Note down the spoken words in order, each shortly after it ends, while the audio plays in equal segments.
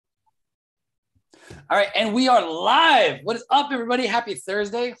All right, and we are live. What is up, everybody? Happy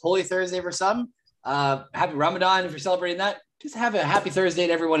Thursday, Holy Thursday for some. Happy Ramadan if you're celebrating that. Just have a happy Thursday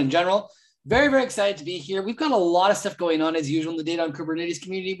to everyone in general. Very, very excited to be here. We've got a lot of stuff going on as usual in the Data on Kubernetes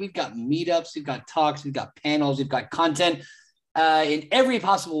community. We've got meetups, we've got talks, we've got panels, we've got content in every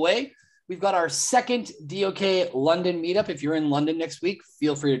possible way. We've got our second DOK London meetup. If you're in London next week,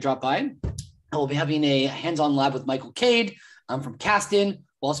 feel free to drop by. We'll be having a hands-on lab with Michael Cade from Kasten.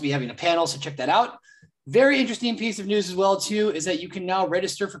 We'll also be having a panel, so check that out. Very interesting piece of news as well, too, is that you can now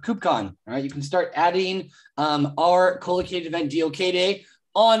register for KubeCon. All right, you can start adding our co-located event DOK Day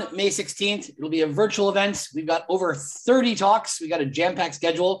on May 16th. It'll be a virtual event. We've got over 30 talks. We got a jam-packed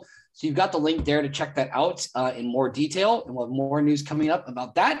schedule. So you've got the link there to check that out in more detail. And we'll have more news coming up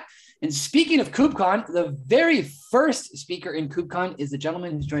about that. And speaking of KubeCon, the very first speaker in KubeCon is the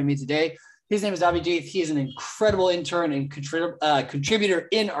gentleman who's joining me today. His name is Abhijit. He is an incredible intern and contributor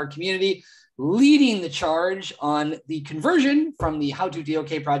in our community, leading the charge on the conversion from the How to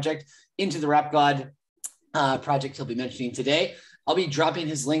DOK project into the RapGod project he'll be mentioning today. I'll be dropping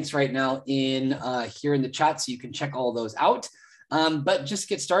his links right now in here in the chat so you can check all those out. But just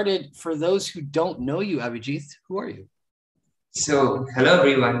get started, for those who don't know you, Abhijit, who are you? So, hello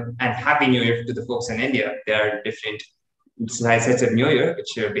everyone, and Happy New Year to the folks in India. There are different sets of New Year,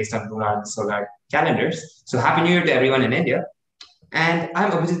 which are based on lunar and solar calendars. So, Happy New Year to everyone in India. And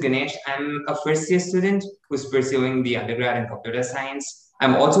I'm Abhijit Ganesh. I'm a first-year student who's pursuing the undergrad in computer science.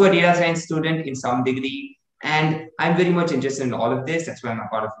 I'm also a data science student in some degree, and I'm very much interested in all of this. That's why I'm a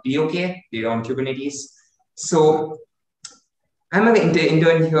part of DOK, Data on Kubernetes. So I'm an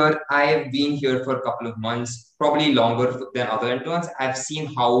intern here. I've been here for a couple of months, probably longer than other interns. I've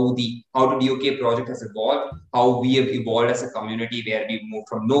seen how the How to DOK project has evolved, how we have evolved as a community where we moved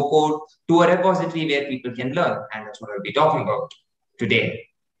from no code to a repository where people can learn. And that's what I'll be talking about today.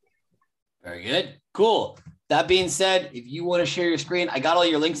 Very good. Cool. That being said, if you want to share your screen, I got all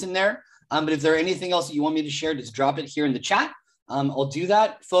your links in there. But if there's anything else that you want me to share, just drop it here in the chat. I'll do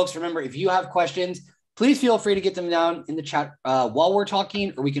that. Folks, remember, if you have questions, please feel free to get them down in the chat while we're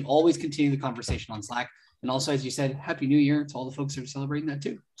talking, or we can always continue the conversation on Slack. And also, as you said, Happy New Year to all the folks that are celebrating that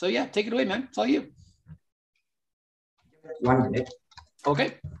too. So yeah, take it away, man. It's all you. 1 minute.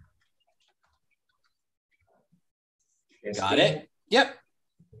 Okay. Got it. Yep.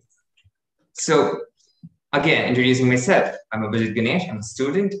 So again, introducing myself, I'm Abhijit Ganesh. I'm a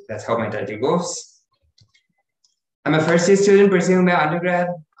student. That's how my title goes. I'm a first-year student pursuing my undergrad.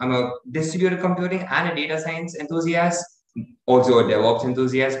 I'm a distributed computing and a data science enthusiast, also a DevOps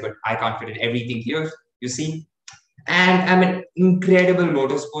enthusiast, but I can't fit in everything here, you see. And I'm an incredible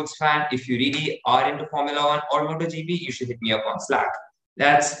motorsports fan. If you really are into Formula One or MotoGP, you should hit me up on Slack.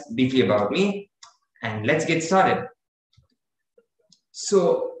 That's briefly about me. And let's get started.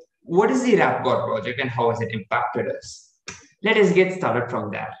 So what is the RapGod project and how has it impacted us? Let us get started from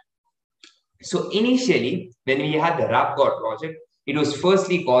there. So initially, when we had the RapGod project, it was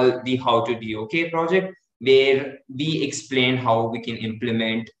firstly called the How to DOK project, where we explained how we can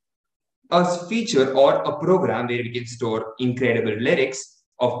implement a feature or a program where we can store incredible lyrics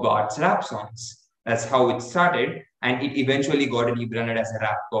of Bart's rap songs. That's how it started, and it eventually got rebranded as a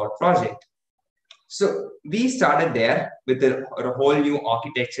RapGod project. So we started there with a whole new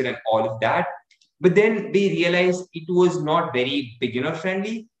architecture and all of that. But then we realized it was not very beginner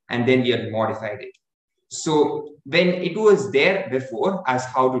friendly, and then we had modified it. So when it was there before as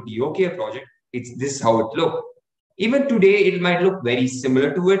How to DOK project, this is how it looked. Even today, it might look very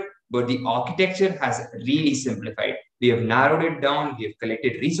similar to it, but the architecture has really simplified. We have narrowed it down. We have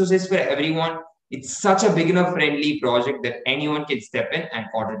collected resources for everyone. It's such a beginner friendly project that anyone can step in and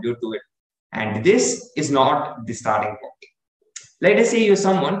contribute to it. And this is not the starting point. Let us say you're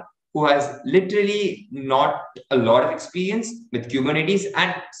someone who has literally not a lot of experience with Kubernetes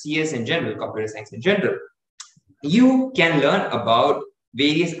and CS in general, computer science in general. You can learn about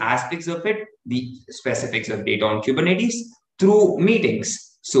various aspects of it, the specifics of data on Kubernetes, through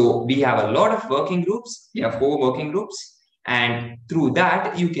meetings. So we have a lot of working groups. We have 4 working groups. And through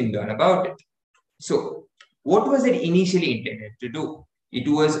that, you can learn about it. So what was it initially intended to do? It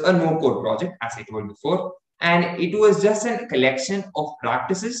was a no-code project, as I told before, and it was just a collection of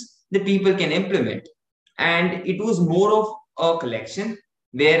practices that people can implement. And it was more of a collection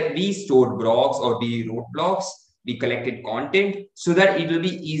where we stored blogs or we wrote blogs, we collected content so that it will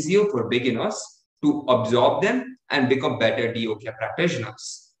be easier for beginners to absorb them and become better DOK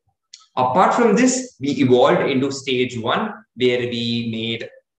practitioners. Apart from this, we evolved into stage 1, where we made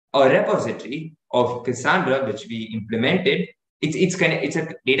a repository of Cassandra, which we implemented. It's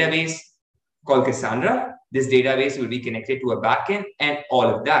a database called Cassandra. This database will be connected to a backend and all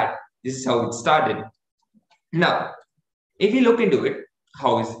of that. This is how it started. Now, if you look into it,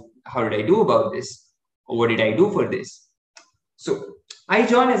 how did I do about this? Or what did I do for this? So I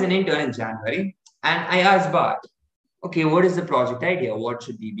joined as an intern in January and I asked Bart, okay, what is the project idea? What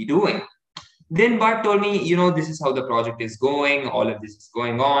should we be doing? Then Bart told me, this is how the project is going, all of this is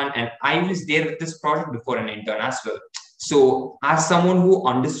going on. And I was there with this project before an intern as well. So as someone who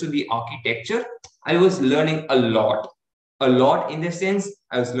understood the architecture, I was learning a lot. A lot in the sense,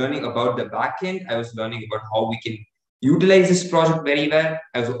 I was learning about the backend. I was learning about how we can utilize this project very well.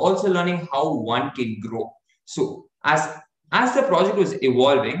 I was also learning how one can grow. So as the project was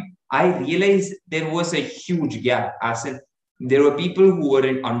evolving, I realized there was a huge gap, as in there were people who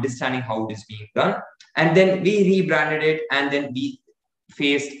weren't understanding how it is being done. And then we rebranded it and then we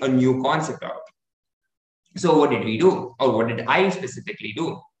faced a new concept out. So what did we do? Or what did I specifically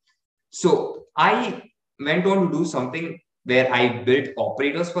do? So I went on to do something where I built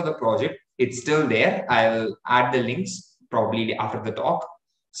operators for the project. It's still there. I'll add the links probably after the talk.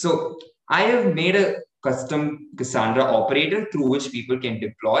 So I have made a custom Cassandra operator through which people can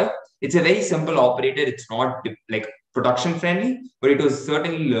deploy. It's a very simple operator. It's not like production friendly, but it was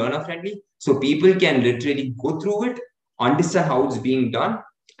certainly learner friendly. So people can literally go through it, understand how it's being done,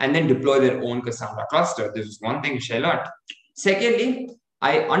 and then deploy their own Cassandra cluster. This is one thing which I learned. Secondly,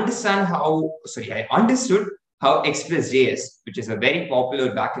 I understood how Express.js, which is a very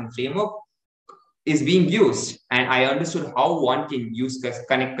popular backend framework, is being used. And I understood how one can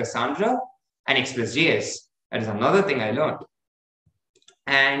connect Cassandra and Express.js. That is another thing I learned.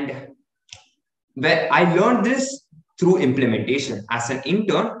 And I learned this through implementation. As an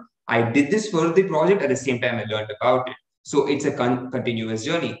intern, I did this for the project. At the same time, I learned about it. So it's a continuous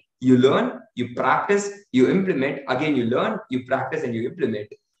journey. You learn, you practice, you implement. Again, you learn, you practice, and you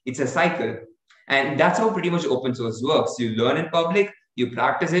implement. It's a cycle. And that's how pretty much open source works. You learn in public, you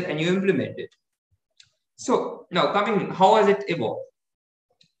practice it, and you implement it. So now how has it evolved?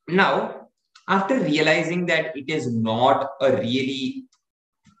 Now, after realizing that it is not a really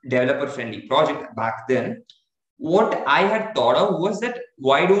developer-friendly project back then, what I had thought of was that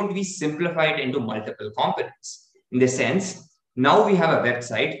why don't we simplify it into multiple components? In the sense, now we have a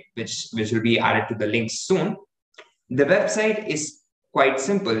website, which will be added to the links soon. The website is quite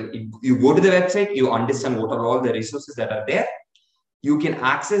simple. You go to the website, you understand what are all the resources that are there. You can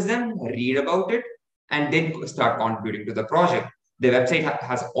access them, read about it, and then start contributing to the project. The website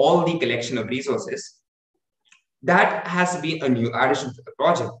has all the collection of resources. That has been a new addition to the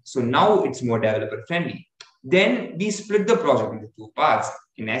project. So now it's more developer friendly. Then we split the project into two parts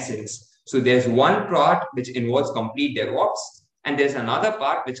in essence. So there's one part which involves complete DevOps, and there's another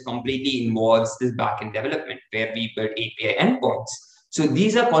part which completely involves this backend development where we build API endpoints. So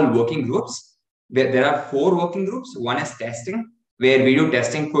these are called working groups. There are 4 working groups. One is testing, where we do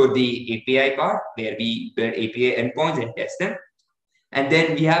testing for the API part, where we build API endpoints and test them. And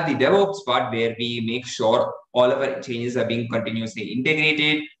then we have the DevOps part, where we make sure all of our changes are being continuously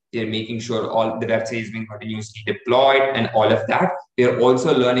integrated. They're making sure all the website is being continuously deployed and all of that. They're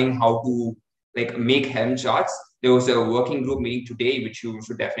also learning how to make Helm charts. There was a working group meeting today, which you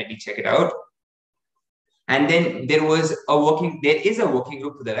should definitely check it out. And then there is a working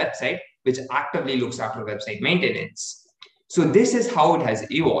group for the website, which actively looks after website maintenance. So this is how it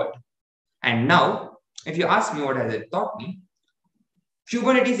has evolved. And now, if you ask me what has it taught me,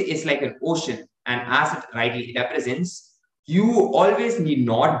 Kubernetes is like an ocean, and as it rightly represents, you always need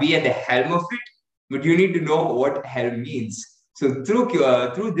not be at the helm of it, but you need to know what helm means. So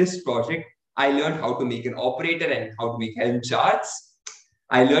through this project, I learned how to make an operator and how to make Helm charts.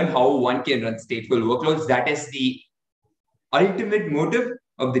 I learned how one can run stateful workloads. That is the ultimate motive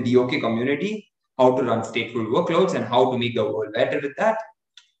of the DOK community, how to run stateful workloads and how to make the world better with that.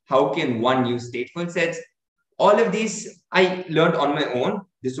 How can one use stateful sets? All of these I learned on my own.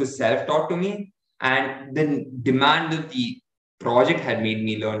 This was self-taught to me, and the demand of the project had made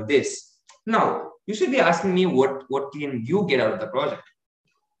me learn this. Now, you should be asking me what can you get out of the project?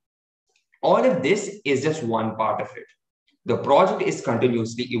 All of this is just one part of it. The project is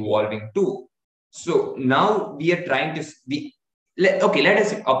continuously evolving too. So now we are trying to let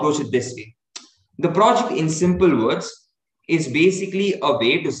us approach it this way. The project, in simple words, is basically a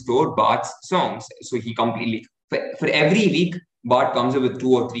way to store Bart's songs. So he completely, for every week, Bart comes up with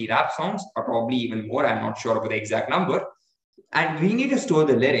 2 or 3 rap songs, or probably even more. I'm not sure about the exact number. And we need to store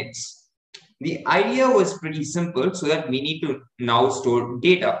the lyrics. The idea was pretty simple, so that we need to now store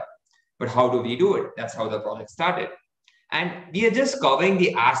data. But how do we do it? That's how the project started. And we are just covering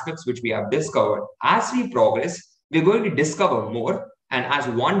the aspects which we have discovered. As we progress, we're going to discover more. And as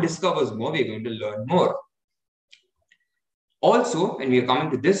one discovers more, we're going to learn more. Also, when we are coming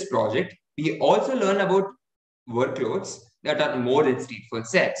to this project, we also learn about workloads that are more than stateful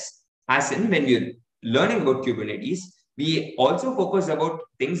sets. As in, when we're learning about Kubernetes, we also focus about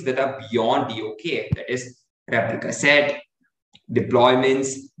things that are beyond DOK, that is replica set,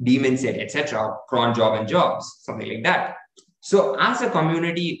 deployments, daemon set, etc., cron job and jobs, something like that. So as a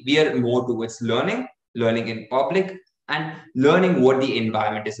community, we are more towards learning in public, and learning what the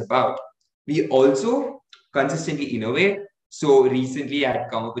environment is about. We also consistently innovate. So recently I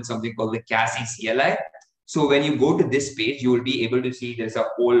had come up with something called the CASI CLI. So when you go to this page, you will be able to see there's a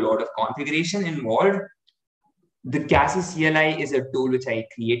whole lot of configuration involved. The CASI CLI is a tool which I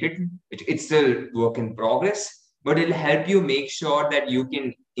created. It's still work in progress, but it'll help you make sure that you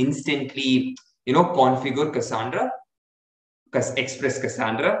can instantly, configure Cassandra, Express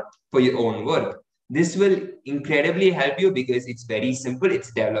Cassandra for your own work. This will incredibly help you because it's very simple.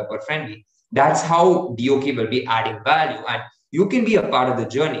 It's developer friendly. That's how DOK will be adding value, and you can be a part of the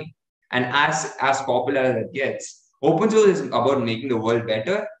journey. And as popular as it gets, open source is about making the world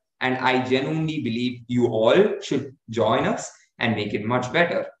better. And I genuinely believe you all should join us and make it much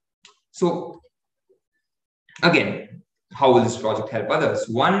better. So again, how will this project help others?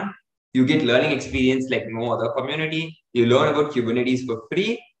 One, you get learning experience like no other community. You learn about Kubernetes for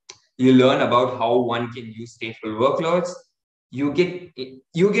free. You learn about how one can use stateful workloads. You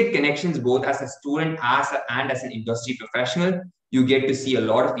get connections both as a student and as an industry professional. You get to see a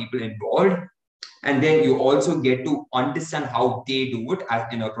lot of people involved. And then you also get to understand how they do it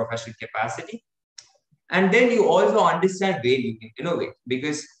in a professional capacity. And then you also understand where you can innovate,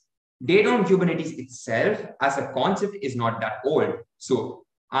 because data on Kubernetes itself as a concept is not that old. So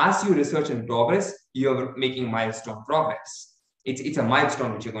as you research and progress, you're making milestone progress. It's a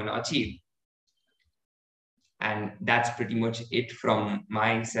milestone which you're going to achieve. And that's pretty much it from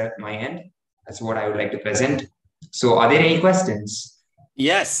my end. That's what I would like to present. So are there any questions?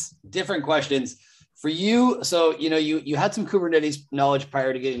 Yes, different questions for you. So, you had some Kubernetes knowledge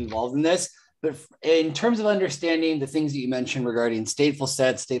prior to getting involved in this, but in terms of understanding the things that you mentioned regarding stateful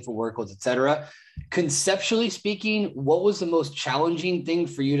sets, stateful workloads, et cetera, conceptually speaking, what was the most challenging thing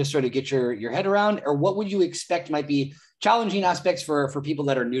for you to sort of get your head around, or what would you expect might be challenging aspects for people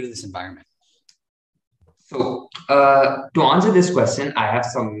that are new to this environment? So to answer this question, I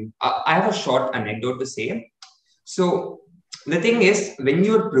have a short anecdote to say. So the thing is, when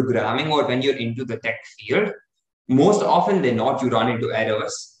you're programming or when you're into the tech field, most often than not, you run into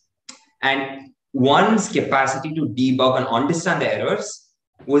errors. And one's capacity to debug and understand the errors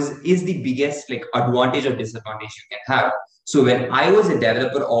is the biggest advantage or disadvantage you can have. So when I was a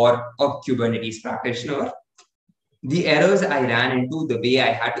developer or a Kubernetes practitioner, the errors I ran into, the way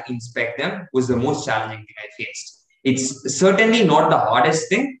I had to inspect them, was the most challenging thing I faced. It's certainly not the hardest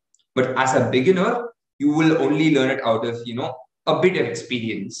thing, but as a beginner, you will only learn it out of, a bit of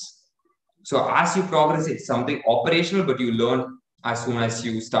experience. So as you progress, it's something operational, but you learn as soon as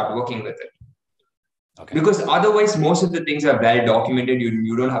you start working with it. Okay. Because otherwise, most of the things are well documented.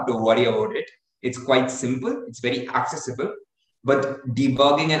 You don't have to worry about it. It's quite simple. It's very accessible. But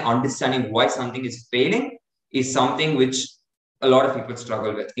debugging and understanding why something is failing is something which a lot of people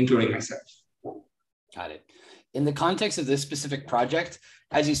struggle with, including myself. Got it. In the context of this specific project,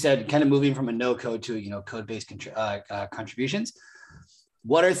 as you said, kind of moving from a no code to code-based contributions,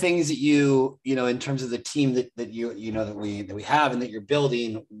 what are things that in terms of the team that we have and that you're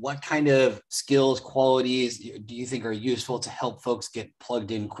building, what kind of skills, qualities do you think are useful to help folks get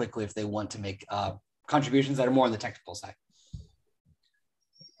plugged in quickly if they want to make contributions that are more on the technical side?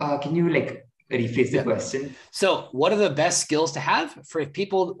 Can you rephrase the question? So what are the best skills to have for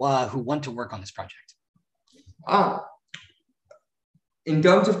people who want to work on this project? In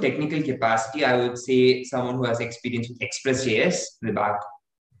terms of technical capacity, I would say someone who has experience with Express.js,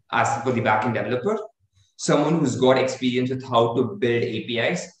 as for the backend developer, someone who's got experience with how to build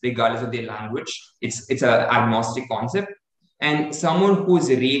APIs, regardless of their language. It's an agnostic concept. And someone who's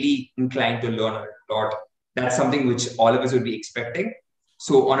really inclined to learn a lot. That's something which all of us would be expecting.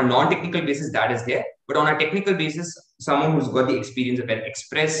 So on a non-technical basis, that is there. But on a technical basis, someone who's got the experience of an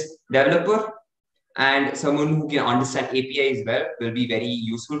Express developer and someone who can understand API as well will be very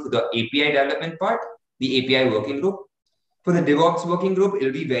useful for the API development part, the API working group. For the DevOps working group,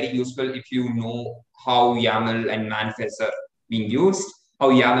 it'll be very useful if you know how YAML and manifests are being used, how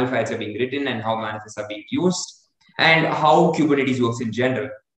YAML files are being written and how manifests are being used, and how Kubernetes works in general.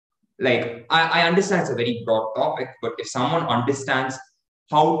 I understand it's a very broad topic, but if someone understands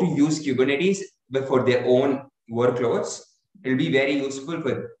how to use Kubernetes for their own workloads, it'll be very useful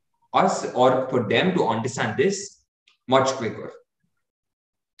for us or for them to understand this much quicker.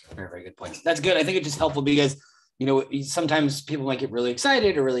 Very, very good points. That's good. I think it's just helpful because, sometimes people might get really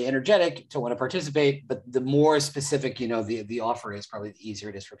excited or really energetic to want to participate, but the more specific, the offer is, probably the easier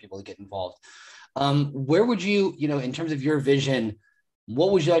it is for people to get involved. Where would you, in terms of your vision,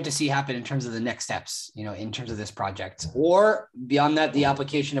 what would you like to see happen in terms of the next steps, in terms of this project, or beyond that, the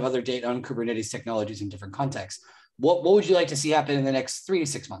application of other data on Kubernetes technologies in different contexts? What would you like to see happen in the next 3 to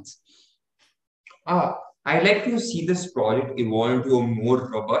 6 months? I'd like to see this project evolve into a more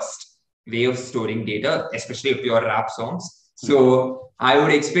robust way of storing data, especially if you're rap songs. So I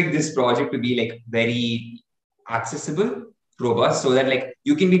would expect this project to be like very accessible, robust, so that like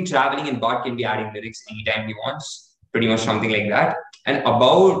you can be traveling and Bart can be adding lyrics anytime he wants, pretty much something like that. And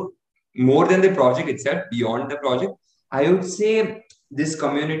about more than the project itself, beyond the project, I would say this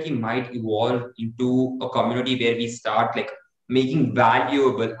community might evolve into a community where we start like making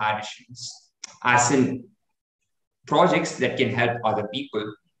valuable additions, as in projects that can help other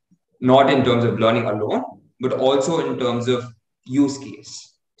people, not in terms of learning alone, but also in terms of use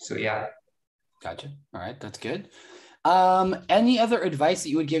case. So yeah. Gotcha. All right. That's good. Any other advice that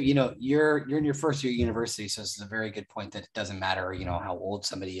you would give? You're in your first year of university, so this is a very good point that it doesn't matter, how old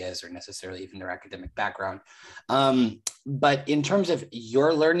somebody is or necessarily even their academic background. But in terms of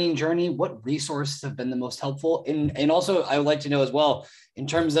your learning journey, what resources have been the most helpful? And also, I would like to know as well, in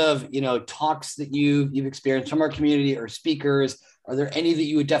terms of talks that you've experienced from our community or speakers, are there any that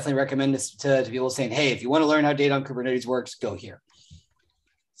you would definitely recommend to people saying, hey, if you want to learn how data on Kubernetes works, go here?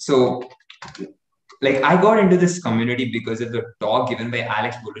 So, I got into this community because of the talk given by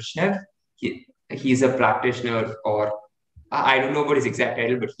Alex Bolushnev. He's a practitioner, or I don't know about his exact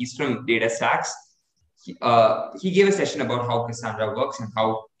title, but he's from DataStax. He gave a session about how Cassandra works and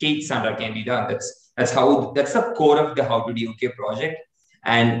how Cassandra can be done. That's the core of the How to DOK project.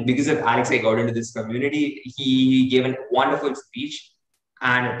 And because of Alex, I got into this community. He gave a wonderful speech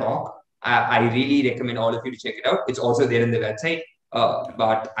and a talk. I really recommend all of you to check it out. It's also there in the website,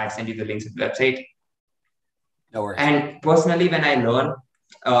 but I'll send you the links to the website. No worries. And personally, when I learn,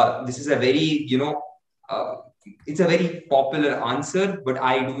 this is a very, it's a very popular answer, but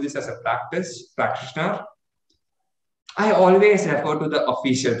I do this as a practitioner. I always refer to the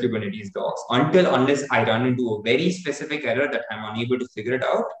official Kubernetes docs unless I run into a very specific error that I'm unable to figure it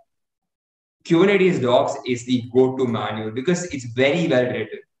out. Kubernetes docs is the go-to manual because it's very well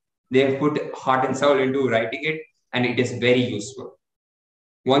written. They have put heart and soul into writing it, and it is very useful.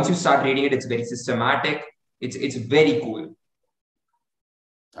 Once you start reading it, it's very systematic. It's very cool.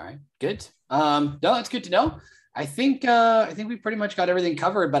 All right, good. No, that's good to know. I think we pretty much got everything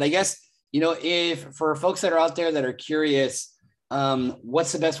covered, but I guess, if for folks that are out there that are curious,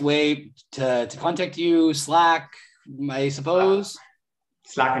 what's the best way to contact you? Slack, I suppose?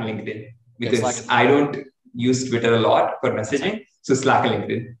 Slack and LinkedIn, because I don't use Twitter a lot for messaging. So Slack and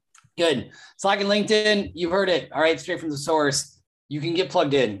LinkedIn. Good. Slack and LinkedIn, you've heard it. All right, straight from the source. You can get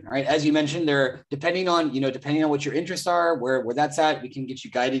plugged in. All right. As you mentioned, there, depending on what your interests are, where that's at, we can get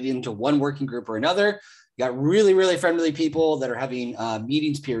you guided into one working group or another. You got really, really friendly people that are having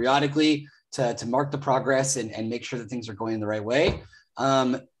meetings periodically to mark the progress and make sure that things are going the right way.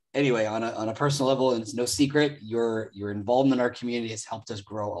 Anyway, on a personal level, and it's no secret, your involvement in our community has helped us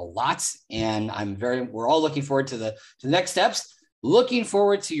grow a lot. And we're all looking forward to the next steps. Looking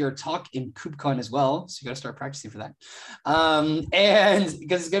forward to your talk in KubeCon as well. So you got to start practicing for that. And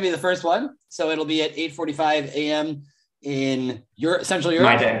because it's going to be the first one. So it'll be at 8:45 a.m. in your Central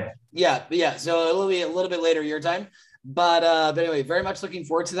Europe. My time. Yeah. So it'll be a little bit later your time. But anyway, very much looking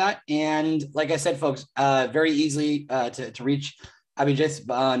forward to that. And like I said, folks, very easily to reach Abhijit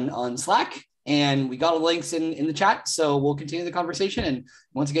on Slack. And we got all the links in the chat. So we'll continue the conversation. And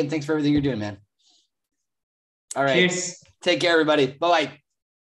once again, thanks for everything you're doing, man. All right. Cheers. Take care, everybody. Bye-bye.